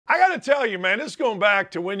I got to tell you, man, this is going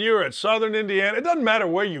back to when you were at Southern Indiana. It doesn't matter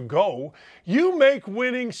where you go. You make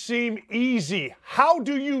winning seem easy. How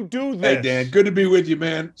do you do this? Hey, Dan, good to be with you,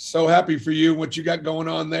 man. So happy for you and what you got going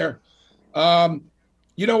on there.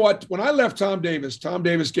 You know what? When I left Tom Davis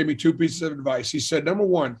gave me two pieces of advice. He said, number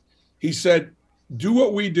one, he said, do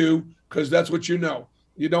what we do because that's what you know.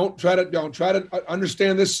 You don't try to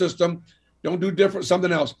understand this system. Don't do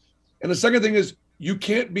something else. And the second thing is you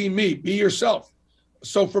can't be me. Be yourself.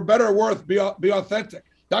 So for better or worse, be authentic.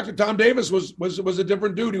 Dr. Tom Davis was a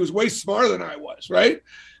different dude. He was way smarter than I was, right?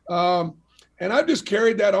 And I've just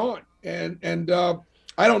carried that on. And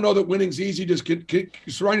I don't know that winning's easy. Just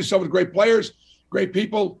surround yourself with great players, great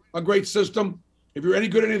people, a great system. If you're any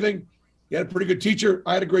good at anything, you had a pretty good teacher.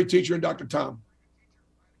 I had a great teacher in Dr. Tom.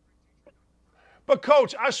 But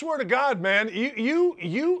Coach, I swear to God, man,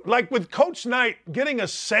 you like with Coach Knight, getting a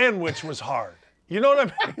sandwich was hard. You know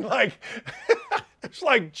what I mean? Like, it's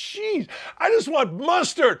like, geez, I just want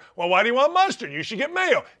mustard. Well, why do you want mustard? You should get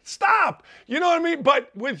mayo. Stop. You know what I mean?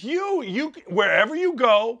 But with you wherever you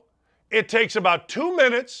go, it takes about 2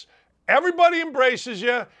 minutes. Everybody embraces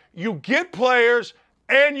you. You get players,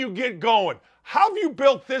 and you get going. How have you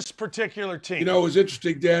built this particular team? You know, it was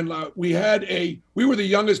interesting, Dan. We were the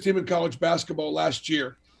youngest team in college basketball last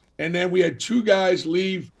year, and then we had two guys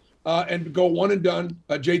leave and go one and done.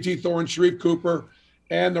 JT Thorne, Sharif Cooper,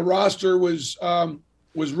 and the roster was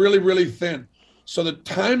really, really thin. So the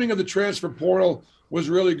timing of the transfer portal was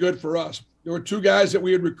really good for us. There were two guys that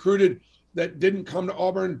we had recruited that didn't come to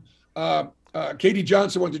Auburn. Katie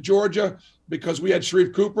Johnson went to Georgia because we had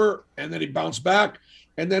Sharif Cooper, and then he bounced back.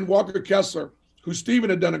 And then Walker Kessler, who Steven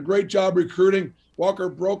had done a great job recruiting. Walker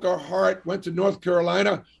broke our heart, went to North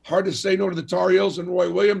Carolina. Hard to say no to the Tar Heels and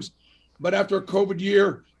Roy Williams. But after a COVID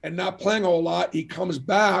year and not playing a whole lot, he comes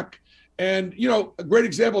back. And, you know, a great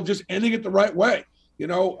example of just ending it the right way. You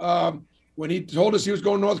know, when he told us he was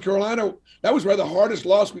going to North Carolina, that was probably the hardest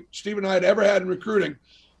loss Steven and I had ever had in recruiting.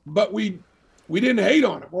 But we didn't hate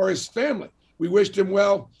on him or his family. We wished him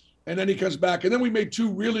well. And then he comes back. And then we made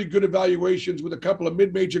two really good evaluations with a couple of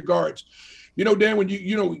mid-major guards. You know, Dan, when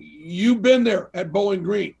you've been there at Bowling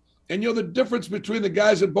Green, and you know the difference between the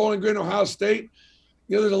guys at Bowling Green and Ohio State,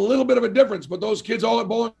 you know, there's a little bit of a difference, but those kids all at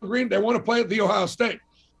Bowling Green, they want to play at the Ohio State.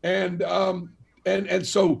 And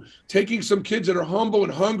so taking some kids that are humble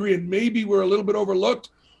and hungry and maybe were a little bit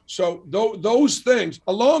overlooked. So those things,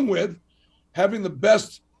 along with having the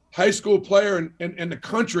best high school player in the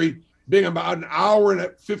country, being about an hour and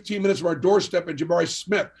 15 minutes of our doorstep at Jabari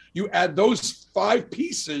Smith. You add those five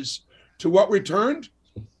pieces to what returned,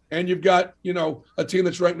 and you've got, you know, a team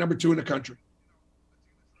that's ranked number 2 in the country.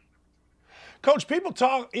 Coach, people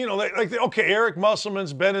talk, you know, okay, Eric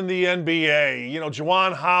Musselman's been in the NBA. You know,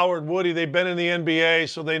 Juwan Howard, Woody, they've been in the NBA,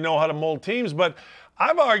 so they know how to mold teams. But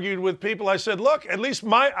I've argued with people, I said, look, at least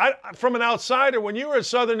from an outsider, when you were at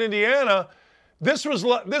Southern Indiana, this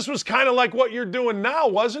was kind of like what you're doing now,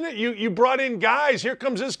 wasn't it? You brought in guys. Here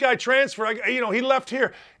comes this guy transfer. You know, he left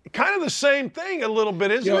here. Kind of the same thing a little bit,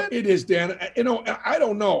 isn't it? It is, Dan. You know, I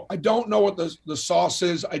don't know. I don't know what the sauce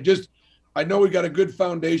is. I know we got a good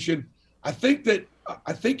foundation. I think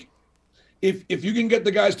if you can get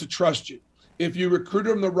the guys to trust you, if you recruit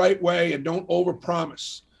them the right way and don't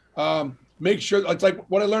overpromise, make sure. It's like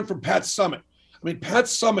what I learned from Pat Summitt. I mean, Pat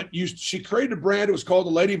Summitt she created a brand. It was called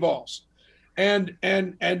the Lady Vols. And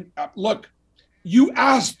look, you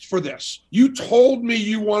asked for this. You told me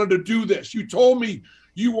you wanted to do this. You told me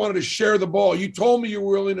you wanted to share the ball. You told me you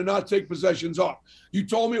were willing to not take possessions off. You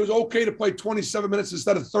told me it was okay to play 27 minutes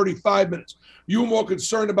instead of 35 minutes. You were more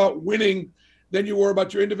concerned about winning than you were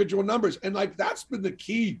about your individual numbers. And like, that's been the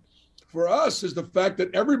key for us, is the fact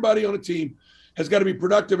that everybody on a team has got to be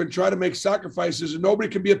productive and try to make sacrifices, and nobody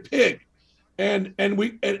can be a pig. And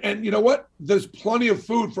you know what? There's plenty of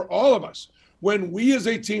food for all of us. When we as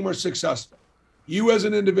a team are successful, you as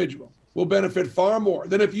an individual will benefit far more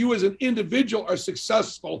than if you as an individual are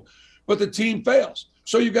successful, but the team fails.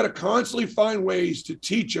 So you've got to constantly find ways to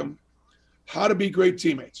teach them how to be great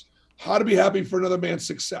teammates, how to be happy for another man's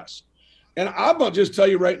success. And I'm going to just tell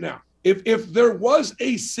you right now, if there was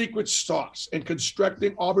a secret sauce in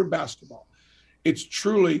constructing Auburn basketball, it's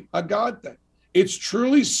truly a God thing. It's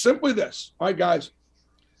truly simply this. All right, guys,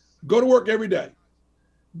 go to work every day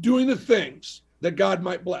doing the things that God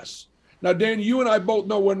might bless. Now, Dan, you and I both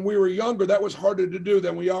know when we were younger, that was harder to do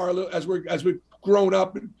than we are as we've grown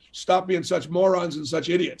up and stopped being such morons and such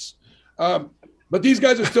idiots. But these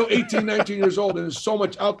guys are still 18, 19 years old, and there's so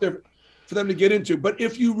much out there for them to get into. But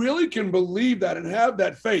if you really can believe that and have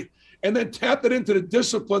that faith and then tap that into the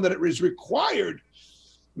discipline that it is required,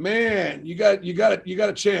 man, you got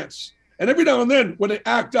a chance And every now and then when they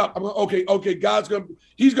act up, I'm like, okay,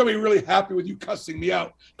 he's going to be really happy with you cussing me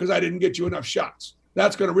out because I didn't get you enough shots.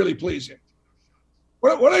 That's going to really please him.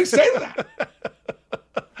 What do I say to that?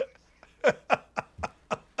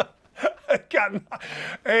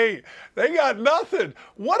 Hey, they got nothing.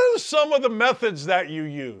 What are some of the methods that you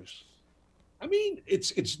use? I mean,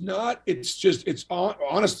 it's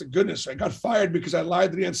honest to goodness. I got fired because I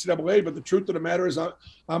lied to the NCAA, but the truth of the matter is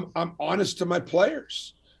I'm honest to my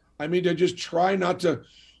players. I mean, to just try not to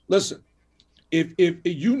listen. If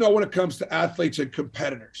you know, when it comes to athletes and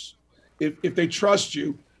competitors, if they trust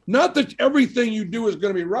you, not that everything you do is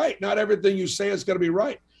going to be right, not everything you say is going to be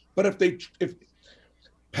right, but if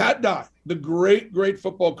Pat Dye, the great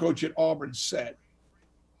football coach at Auburn, said,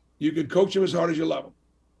 you can coach them as hard as you love them.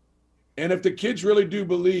 And if the kids really do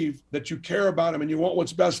believe that you care about them and you want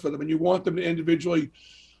what's best for them and you want them to individually,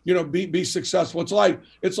 be successful.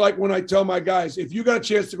 It's like when I tell my guys, if you got a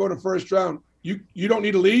chance to go to first round, you don't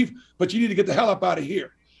need to leave, but you need to get the hell up out of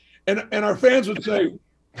here. And our fans would say,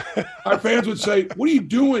 what are you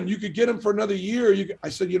doing? You could get him for another year. I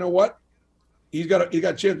said, you know what? He's got a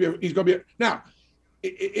chance to be, he's going to be. Now,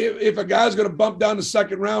 if a guy's going to bump down the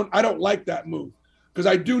second round, I don't like that move. Because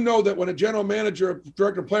I do know that when a general manager,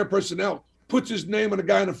 director of player personnel, puts his name on a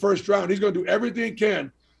guy in the first round, he's going to do everything he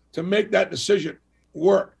can to make that decision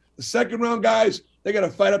work. The second round guys, they got to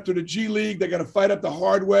fight up to the G League. They got to fight up the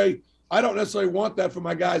hard way. I don't necessarily want that for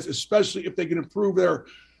my guys, especially if they can improve their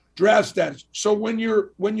draft status. So when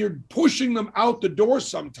you're pushing them out the door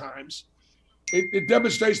sometimes, it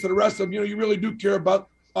demonstrates to the rest of them, you really do care about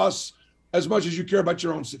us as much as you care about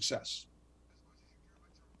your own success.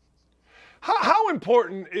 How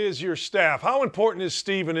important is your staff? How important is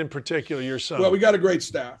Steven in particular, your son? Well, we got a great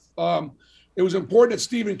staff. It was important that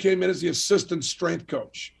Steven came in as the assistant strength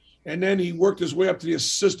coach. And then he worked his way up to the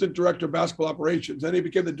assistant director of basketball operations. Then he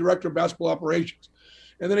became the director of basketball operations.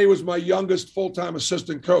 And then he was my youngest full-time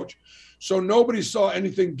assistant coach. So nobody saw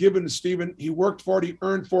anything given to Steven. He worked for it, he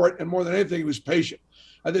earned for it, and more than anything, he was patient.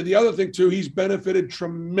 I think the other thing, too, he's benefited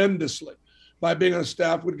tremendously by being on a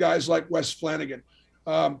staff with guys like Wes Flanagan,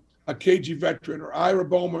 a KG veteran, or Ira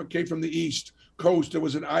Bowman came from the East Coast. It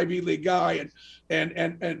was an Ivy League guy, and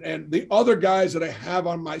the other guys that I have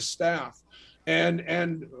on my staff,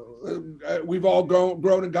 and we've all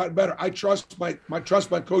grown and gotten better. I trust my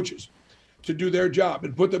coaches to do their job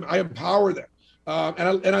and put them. I empower them,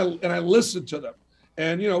 and I listen to them.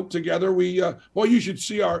 And together we you should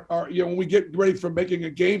see our when we get ready for making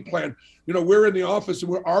a game plan. We're in the office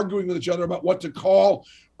and we're arguing with each other about what to call,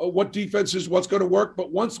 what defenses, what's going to work.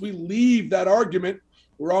 But once we leave that argument,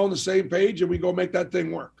 we're all on the same page and we go make that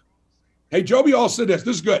thing work. Hey, Joby all said this.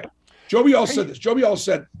 This is good. Joby all said this. Joby all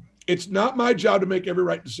said, it's not my job to make every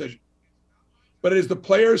right decision, but it is the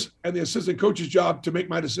players and the assistant coach's job to make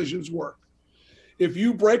my decisions work. If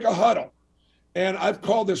you break a huddle, and I've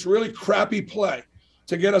called this really crappy play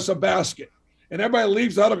to get us a basket, and everybody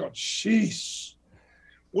leaves the huddle going, jeez,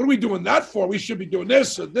 what are we doing that for? We should be doing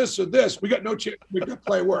this or this or this. We got no chance. We got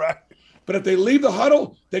play work. Right. But if they leave the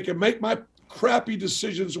huddle, they can make my crappy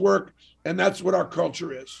decisions work, and that's what our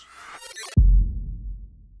culture is.